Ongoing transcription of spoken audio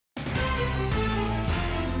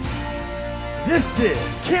This is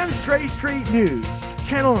Cam Street News,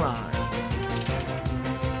 Channel 9,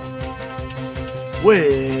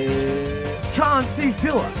 with Chauncey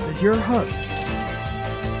Phillipz as your host,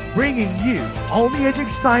 bringing you on-the-edge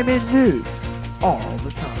excitement news all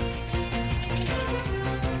the time.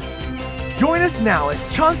 Join us now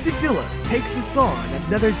as Chauncey Phillipz takes us on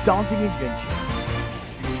another daunting adventure.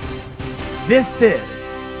 This is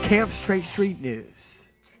Camp Street News.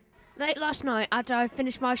 Late last night, after I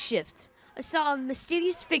finished my shift, I saw a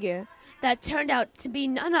mysterious figure that turned out to be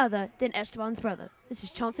none other than Esteban's brother. This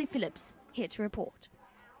is Chauncey Phillipz, here to report.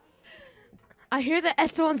 I hear that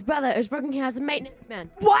Esteban's brother is working here as a maintenance man.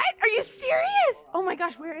 What? Are you serious? Oh my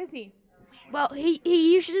gosh, where is he? Well, he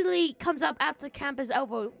usually comes up after camp is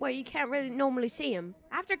over, where you can't really normally see him.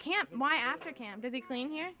 After camp? Why after camp? Does he clean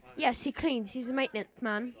here? Yes, he cleans. He's a maintenance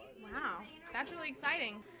man. Wow, that's really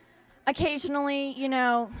exciting. Occasionally,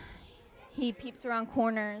 he peeps around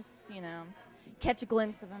corners, catch a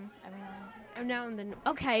glimpse of him every Now and then.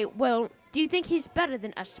 Okay, well, do you think he's better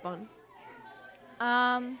than Esteban?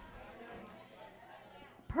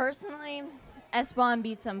 Personally, Esteban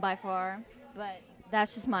beats him by far, but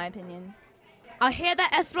that's just my opinion. I hear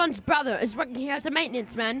that Esteban's brother is working here as a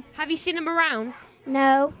maintenance man. Have you seen him around?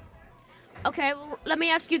 No. Okay, well, let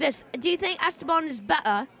me ask you this. Do you think Esteban is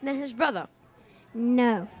better than his brother?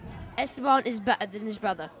 No. Esteban is better than his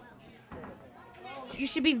brother. You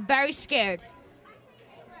should be very scared.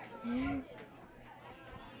 I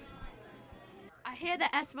hear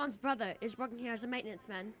that Esteban's brother is working here as a maintenance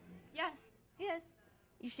man. Yes, he is.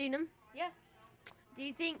 You've seen him? Yeah. Do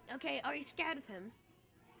you think, are you scared of him?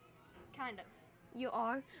 Kind of. You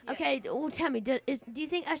are? Yes. Okay, well, tell me, do you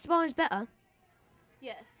think Esteban is better?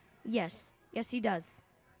 Yes. Yes. Yes, he does.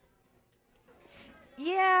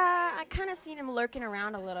 Yeah, I kind of seen him lurking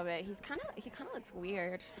around a little bit. He kind of looks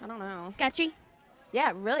weird. I don't know. Sketchy?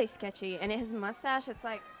 Yeah, really sketchy. And his mustache, it's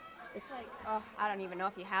like, oh, I don't even know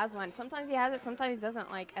if he has one. Sometimes he has it, sometimes he doesn't,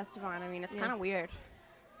 like Esteban. I mean, it's kind of weird.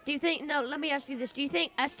 Do you think, let me ask you this. Do you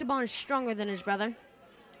think Esteban is stronger than his brother?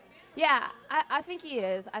 Yeah, I think he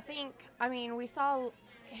is. We saw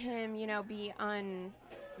him, be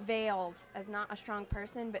unveiled as not a strong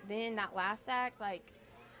person, but then that last act,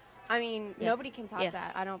 Yes. nobody can top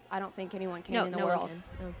that. I don't think anyone can in the no world. one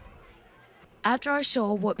can. No. After I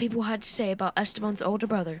saw what people had to say about Esteban's older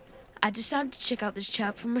brother, I decided to check out this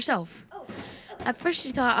chap for myself. At first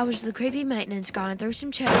he thought I was the creepy maintenance guy and threw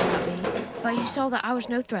some chairs at me, but he saw that I was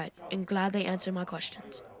no threat and gladly answered my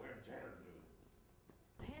questions.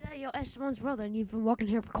 I hear that you're Esteban's brother and you've been working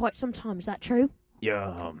here for quite some time. Is that true?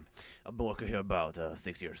 Yeah, I've been working here about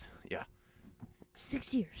 6 years. Yeah.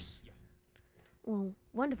 6 years. Well,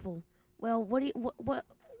 wonderful. Well,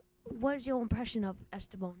 what is your impression of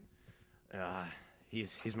Esteban?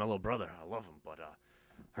 He's my little brother. I love him, but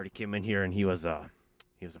heard he came in here and he was a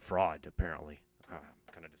fraud apparently. I'm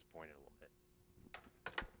kind of disappointed a little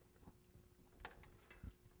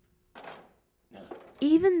bit.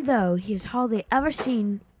 Even though he is hardly ever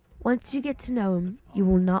seen, once you get to know him, you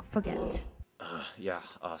will not forget.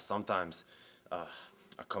 Sometimes I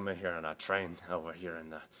come in here and I train over here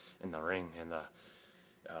in the ring, and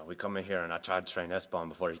we come in here and I tried to train Esteban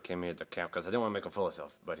before he came here to camp because I didn't want to make him fool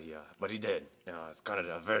himself, but he did. It's kind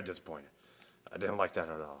of very disappointing. I didn't like that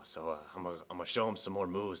at all. So I'm gonna show him some more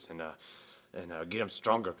moves and get him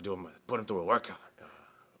stronger. Put him through a workout.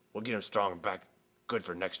 We'll get him strong and back good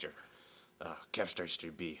for next year. Camp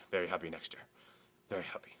Street B. Very happy next year. Very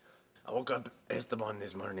happy. I woke up Esteban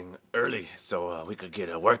this morning early so we could get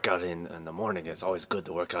a workout in the morning. It's always good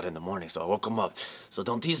to work out in the morning, so I woke him up. So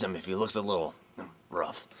don't tease him if he looks a little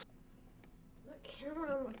rough. Look,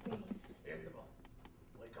 camera on my face. Esteban,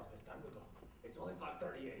 wake up. It's time to go. It's only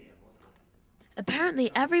 5:30 a.m. Let's go.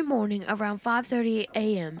 Apparently, every morning around 5:30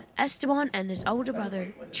 a.m., Esteban and his older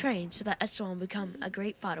brother train so that Esteban will become a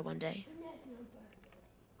great fighter one day.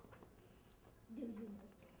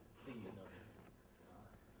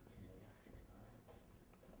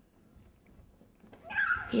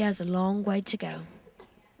 He has a long way to go.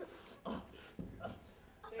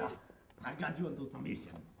 I got you into some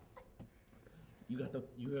mission. You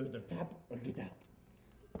either tap or get up.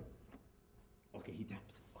 Okay, he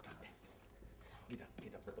taps. Okay, he taps.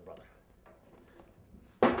 Get up with the brother.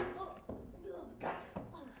 Got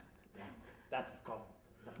it. That's called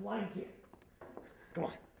the blind kick. Come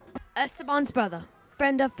on. Esteban's brother,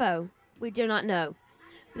 friend or foe, we do not know.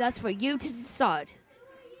 But that's for you to decide.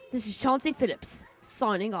 This is Chauncey Phillipz,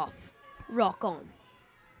 signing off. Rock on.